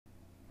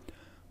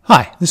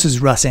Hi, this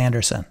is Russ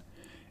Anderson.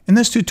 In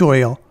this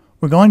tutorial,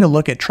 we're going to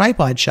look at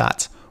tripod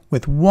shots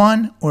with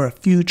one or a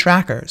few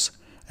trackers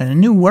and a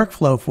new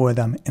workflow for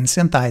them in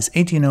SynthEyes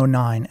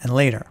 1809 and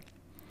later.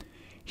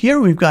 Here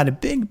we've got a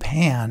big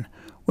pan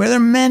where there are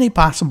many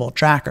possible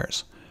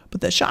trackers, but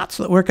the shots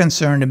that we're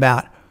concerned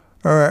about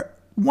are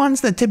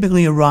ones that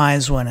typically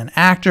arise when an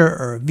actor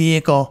or a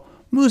vehicle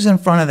moves in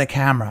front of the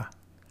camera,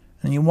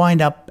 and you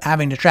wind up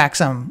having to track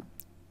some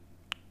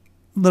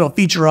little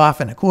feature off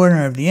in a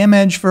corner of the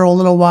image for a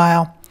little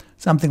while,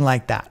 something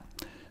like that.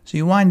 So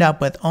you wind up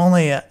with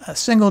only a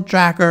single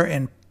tracker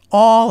in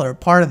all or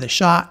part of the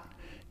shot.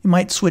 You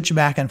might switch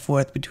back and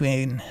forth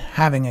between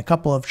having a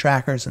couple of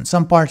trackers in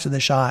some parts of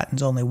the shot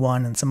and only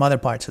one in some other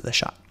parts of the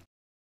shot.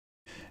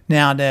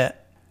 Now, to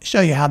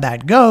show you how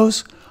that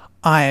goes,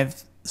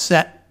 I've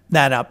set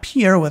that up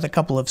here with a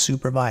couple of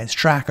supervised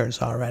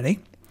trackers already.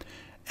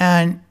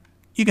 And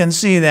you can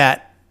see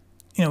that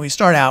we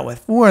start out with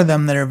 4 of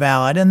them that are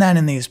valid, and then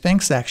in these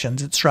pink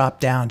sections, it's dropped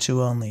down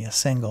to only a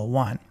single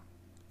one.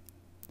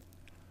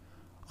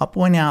 I'll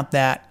point out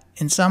that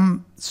in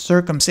some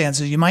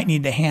circumstances, you might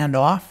need to hand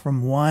off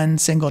from one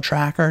single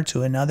tracker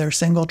to another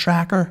single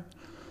tracker.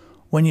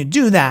 When you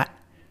do that,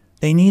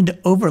 they need to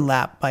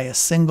overlap by a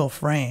single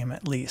frame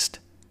at least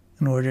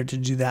in order to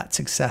do that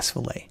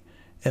successfully.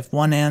 If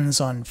one ends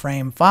on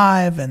frame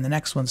 5 and the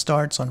next one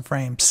starts on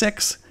frame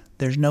 6,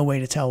 there's no way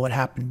to tell what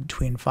happened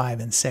between 5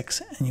 and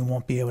 6, and you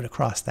won't be able to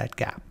cross that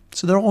gap.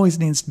 So there always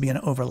needs to be an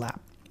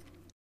overlap.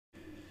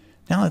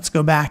 Now let's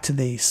go back to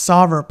the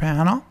solver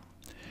panel.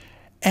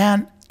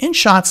 And in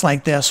shots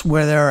like this,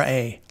 where there are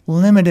a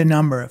limited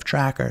number of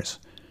trackers,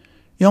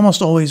 you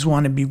almost always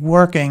want to be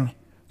working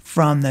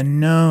from the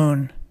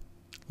known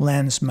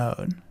lens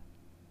mode.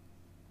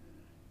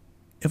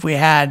 If we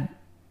had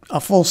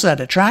a full set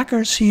of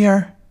trackers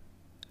here,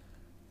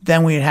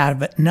 then we'd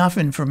have enough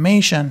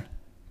information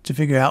to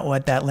figure out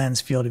what that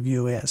lens field of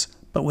view is.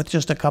 But with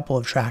just a couple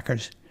of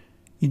trackers,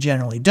 you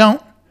generally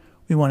don't.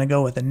 We want to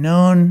go with a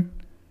known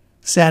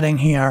setting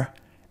here,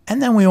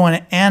 and then we want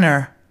to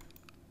enter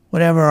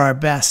whatever our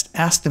best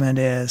estimate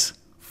is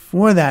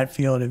for that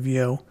field of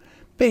view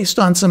based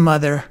on some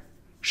other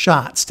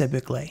shots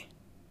typically.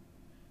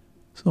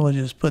 So we'll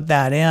just put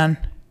that in.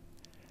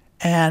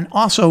 And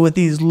also with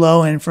these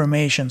low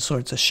information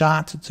sorts of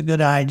shots, it's a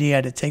good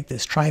idea to take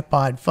this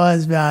tripod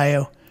fuzz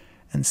value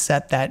and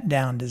set that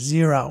down to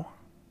 0.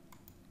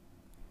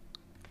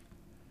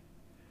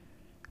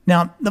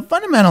 Now, the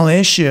fundamental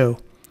issue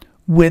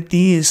with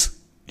these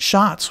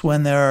shots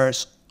when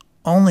there's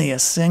only a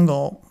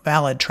single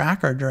valid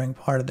tracker during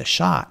part of the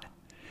shot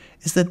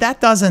is that that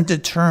doesn't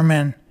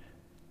determine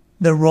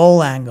the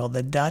roll angle,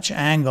 the Dutch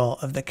angle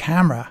of the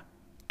camera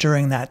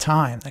during that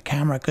time. The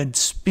camera could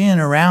spin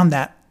around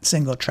that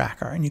single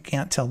tracker and you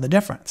can't tell the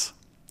difference.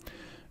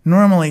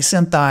 Normally,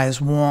 SynthEyes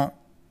won't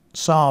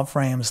solve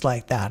frames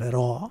like that at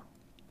all.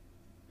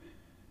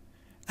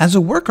 As a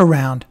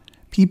workaround,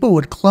 people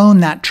would clone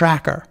that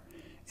tracker.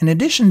 In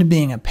addition to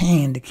being a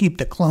pain to keep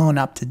the clone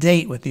up to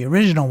date with the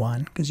original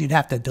one, because you'd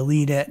have to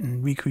delete it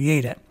and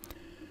recreate it.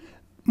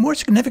 More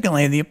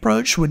significantly, the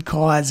approach would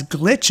cause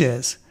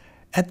glitches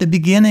at the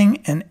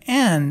beginning and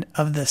end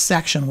of the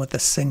section with a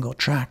single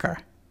tracker.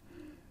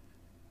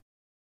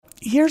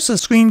 Here's a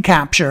screen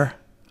capture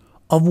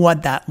of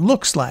what that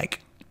looks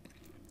like.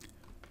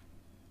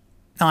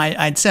 Now,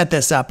 I'd set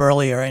this up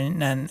earlier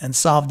and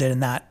solved it in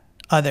that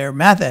other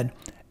method.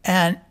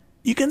 And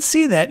you can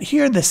see that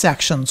here are the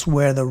sections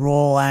where the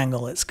roll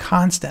angle is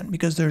constant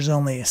because there's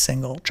only a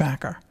single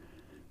tracker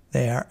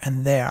there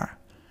and there.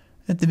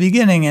 At the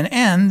beginning and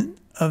end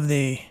of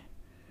the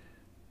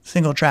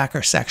single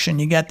tracker section,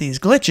 you get these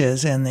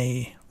glitches in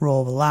the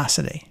roll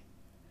velocity.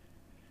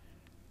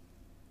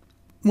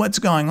 What's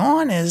going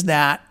on is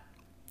that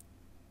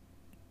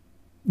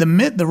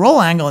the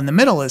roll angle in the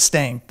middle is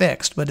staying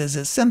fixed, but as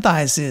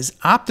SynthEyes is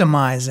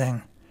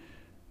optimizing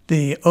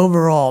the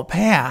overall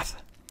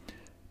path,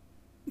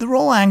 the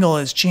roll angle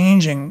is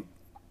changing,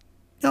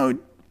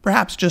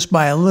 perhaps just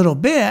by a little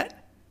bit,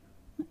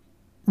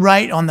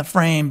 right on the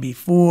frame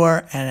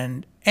before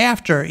and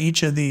after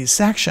each of these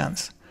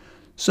sections.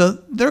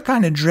 So they're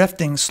kind of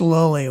drifting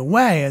slowly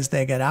away as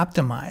they get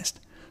optimized.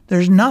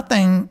 There's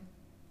nothing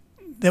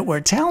that we're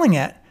telling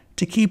it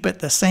to keep it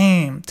the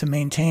same to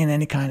maintain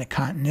any kind of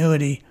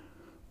continuity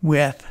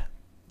with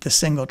the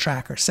single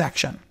tracker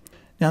section.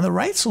 Now the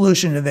right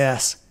solution to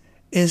this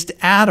is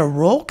to add a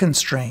roll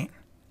constraint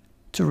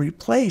to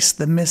replace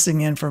the missing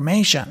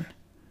information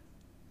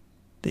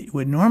that you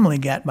would normally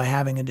get by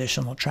having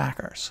additional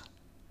trackers.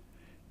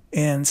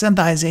 In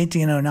SynthEyes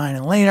 1809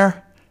 and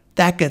later,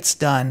 that gets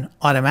done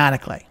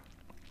automatically.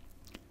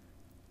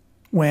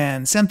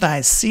 When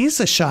SynthEyes sees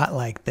a shot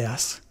like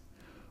this,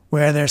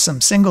 where there's some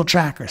single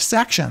tracker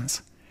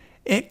sections,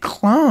 it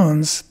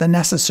clones the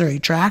necessary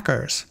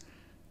trackers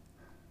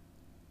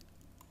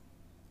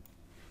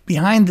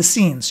behind the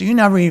scenes. So you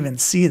never even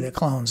see the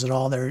clones at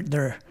all.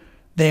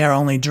 They are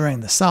only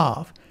during the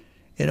solve.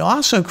 It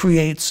also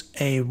creates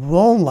a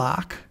roll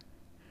lock,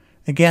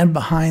 again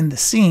behind the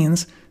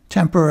scenes,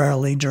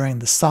 temporarily during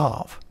the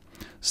solve.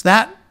 So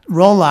that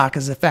roll lock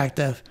is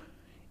effective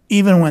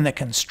even when the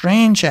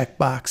constrain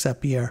checkbox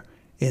up here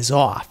is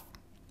off,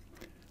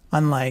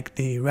 unlike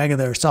the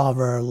regular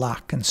solver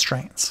lock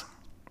constraints.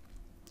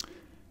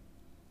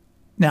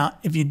 Now,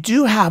 if you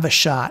do have a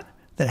shot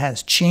that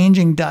has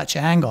changing Dutch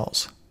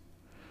angles,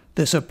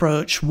 this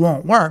approach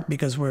won't work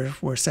because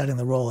we're setting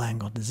the roll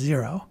angle to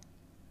 0.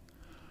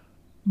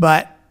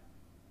 But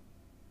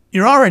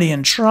you're already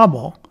in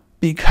trouble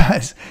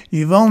because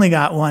you've only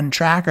got one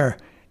tracker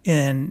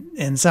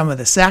in some of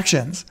the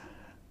sections.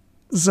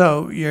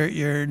 So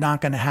you're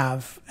not going to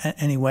have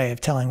any way of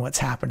telling what's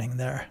happening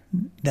there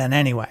then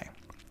anyway.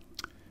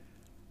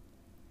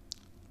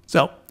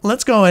 So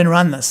let's go and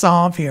run the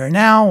solve here.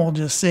 Now we'll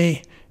just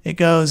see it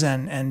goes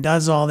and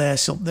does all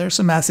this. So there's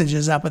some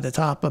messages up at the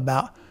top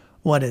about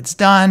what it's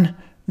done,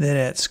 that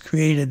it's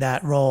created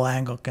that roll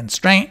angle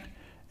constraint,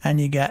 and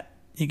you get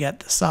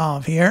the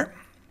solve here.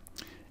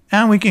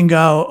 And we can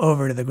go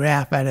over to the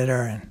graph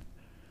editor and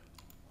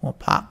we'll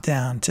pop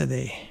down to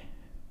the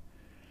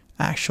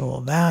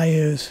actual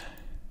values.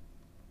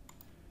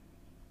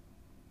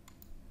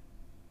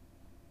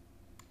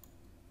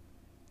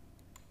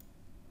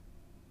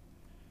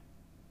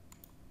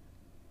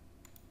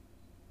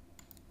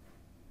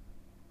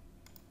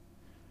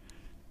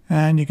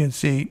 And you can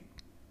see,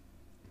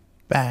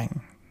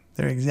 bang,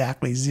 they're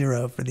exactly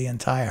 0 for the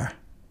entire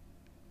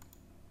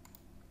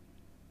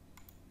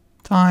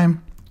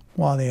time,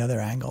 while the other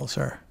angles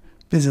are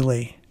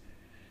busily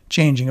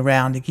changing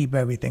around to keep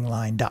everything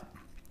lined up.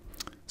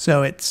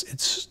 So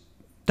it's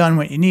done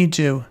what you need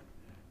to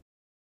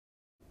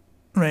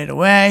right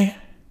away.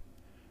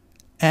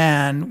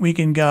 And we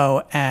can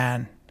go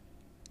and,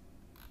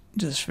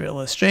 just for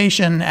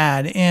illustration,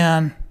 add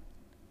in,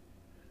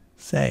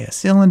 say, a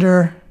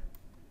cylinder.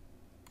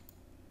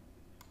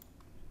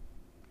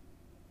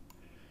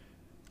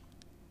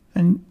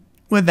 And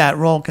with that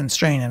roll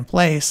constraint in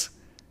place,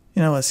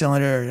 a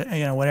cylinder,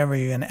 whatever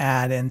you can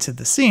add into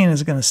the scene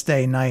is going to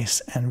stay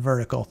nice and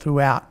vertical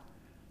throughout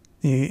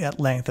the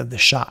length of the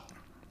shot.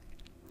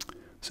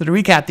 So to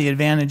recap the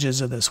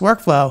advantages of this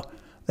workflow,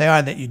 they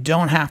are that you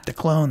don't have to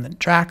clone the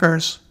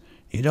trackers,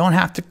 you don't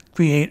have to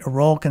create a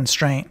roll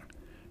constraint,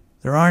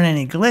 there aren't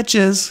any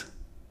glitches,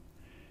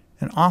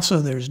 and also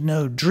there's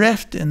no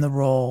drift in the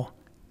roll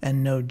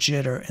and no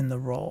jitter in the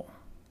roll.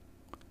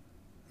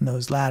 And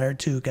those latter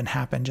two can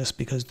happen just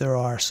because there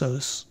are so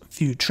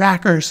few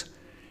trackers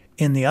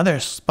in the other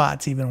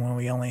spots, even when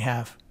we only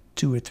have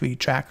 2 or 3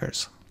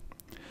 trackers.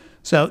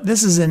 So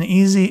this is an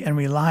easy and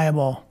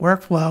reliable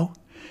workflow.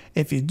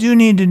 If you do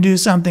need to do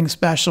something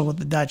special with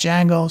the Dutch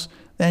angles,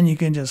 then you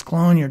can just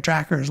clone your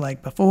trackers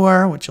like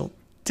before, which will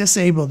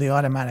disable the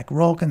automatic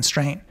roll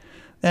constraint.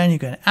 Then you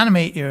can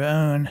animate your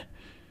own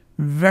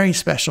very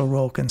special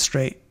roll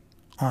constraint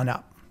on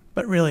up.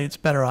 But really, it's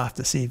better off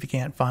to see if you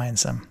can't find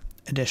some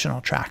additional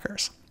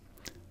trackers.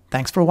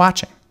 Thanks for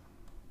watching.